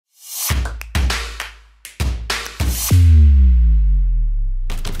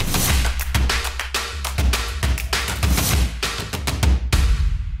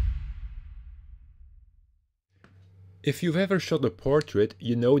If you've ever shot a portrait,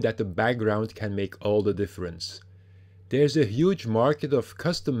 you know that the background can make all the difference. There's a huge market of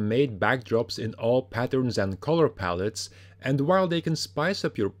custom-made backdrops in all patterns and color palettes, and while they can spice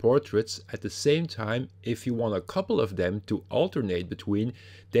up your portraits, at the same time, if you want a couple of them to alternate between,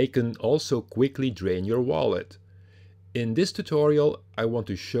 they can also quickly drain your wallet. In this tutorial, I want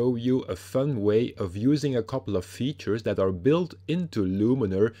to show you a fun way of using a couple of features that are built into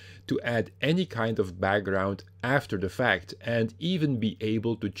Luminar to add any kind of background after the fact and even be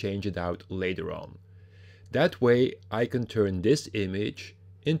able to change it out later on. That way I can turn this image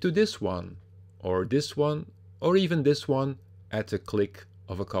into this one, or even this one at a click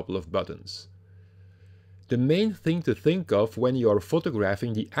of a couple of buttons. The main thing to think of when you are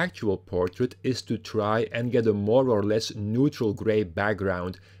photographing the actual portrait is to try and get a more or less neutral gray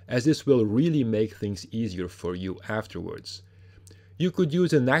background, as this will really make things easier for you afterwards. You could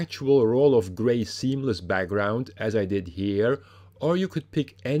use an actual roll of gray seamless background, as I did here, or you could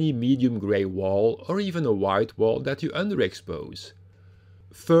pick any medium gray wall or even a white wall that you underexpose.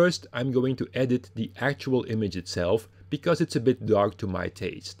 First, I'm going to edit the actual image itself because it's a bit dark to my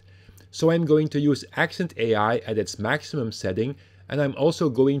taste. So I'm going to use Accent AI at its maximum setting, and I'm also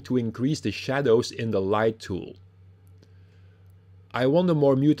going to increase the shadows in the light tool. I want a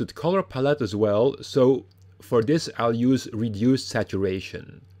more muted color palette as well, so for this I'll use reduced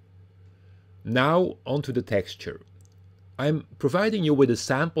saturation. Now onto the texture. I'm providing you with a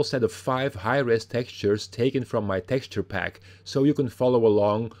sample set of 5 high-res textures taken from my texture pack, so you can follow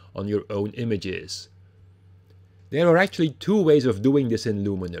along on your own images. There are actually 2 ways of doing this in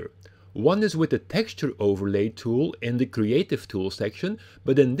Luminar. One is with the texture overlay tool in the creative tool section,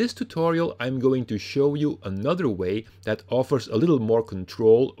 but in this tutorial I'm going to show you another way that offers a little more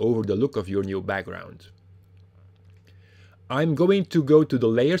control over the look of your new background. I'm going to go to the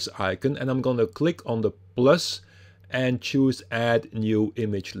layers icon and I'm going to click on the plus and choose add new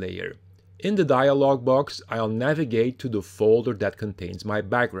image layer. In the dialog box I'll navigate to the folder that contains my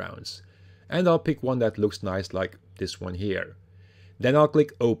backgrounds, and I'll pick one that looks nice like this one here. Then I'll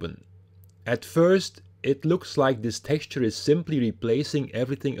click open. At first, it looks like this texture is simply replacing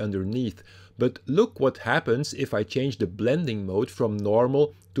everything underneath, but look what happens if I change the blending mode from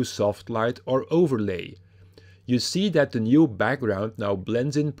normal to soft light or overlay. You see that the new background now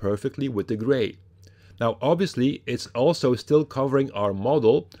blends in perfectly with the gray. Now obviously it's also still covering our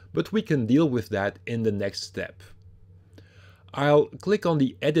model, but we can deal with that in the next step. I'll click on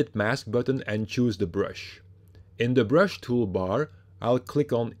the Edit Mask button and choose the brush. In the brush toolbar, I'll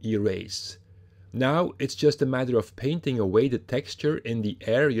click on Erase. Now it's just a matter of painting away the texture in the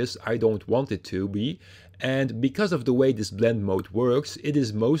areas I don't want it to be, and because of the way this blend mode works, it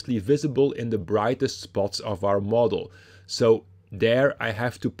is mostly visible in the brightest spots of our model. So there I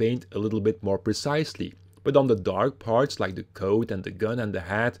have to paint a little bit more precisely. But on the dark parts like the coat and the gun and the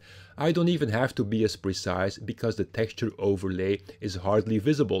hat, I don't even have to be as precise because the texture overlay is hardly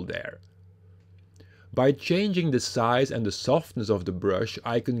visible there. By changing the size and the softness of the brush,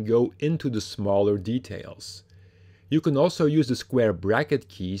 I can go into the smaller details. You can also use the square bracket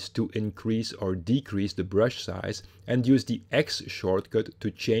keys to increase or decrease the brush size and use the X shortcut to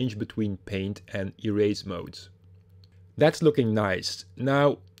change between paint and erase modes. That's looking nice.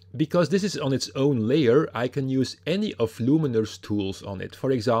 Now, because this is on its own layer, I can use any of Luminar's tools on it.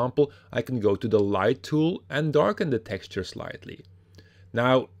 For example, I can go to the light tool and darken the texture slightly.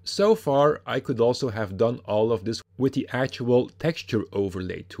 Now, so far I could also have done all of this with the actual texture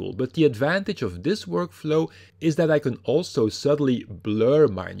overlay tool, but the advantage of this workflow is that I can also subtly blur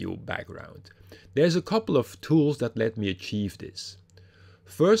my new background. There's a couple of tools that let me achieve this.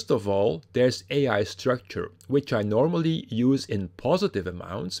 First of all, there's AI structure, which I normally use in positive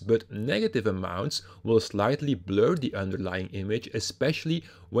amounts, but negative amounts will slightly blur the underlying image, especially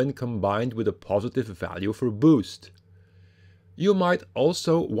when combined with a positive value for boost. You might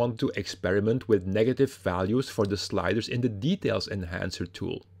also want to experiment with negative values for the sliders in the Details Enhancer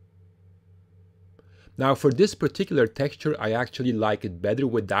tool. Now for this particular texture I actually like it better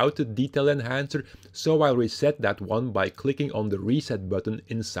without the Detail Enhancer, so I'll reset that one by clicking on the Reset button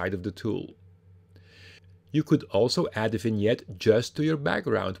inside of the tool. You could also add a vignette just to your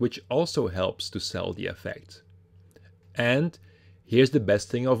background, which also helps to sell the effect. And here's the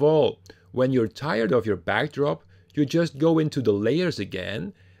best thing of all. When you're tired of your backdrop, you just go into the layers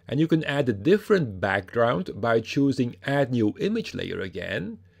again, and you can add a different background by choosing Add New Image Layer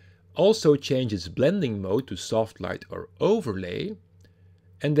again, also change its blending mode to soft light or overlay,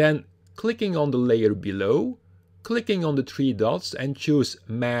 and then clicking on the layer below, clicking on the 3 dots and choose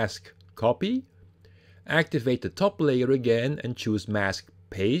Mask Copy, activate the top layer again and choose Mask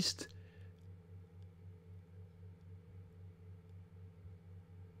Paste,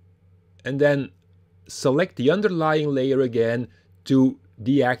 and then select the underlying layer again to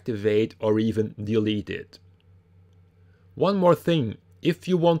deactivate or even delete it. One more thing, if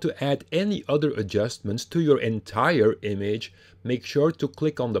you want to add any other adjustments to your entire image, make sure to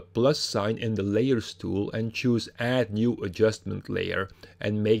click on the plus sign in the Layers tool and choose Add New Adjustment Layer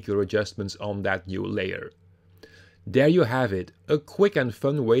and make your adjustments on that new layer. There you have it, a quick and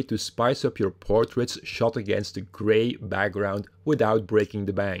fun way to spice up your portraits shot against a gray background without breaking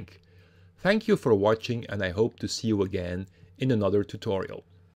the bank. Thank you for watching, and I hope to see you again in another tutorial.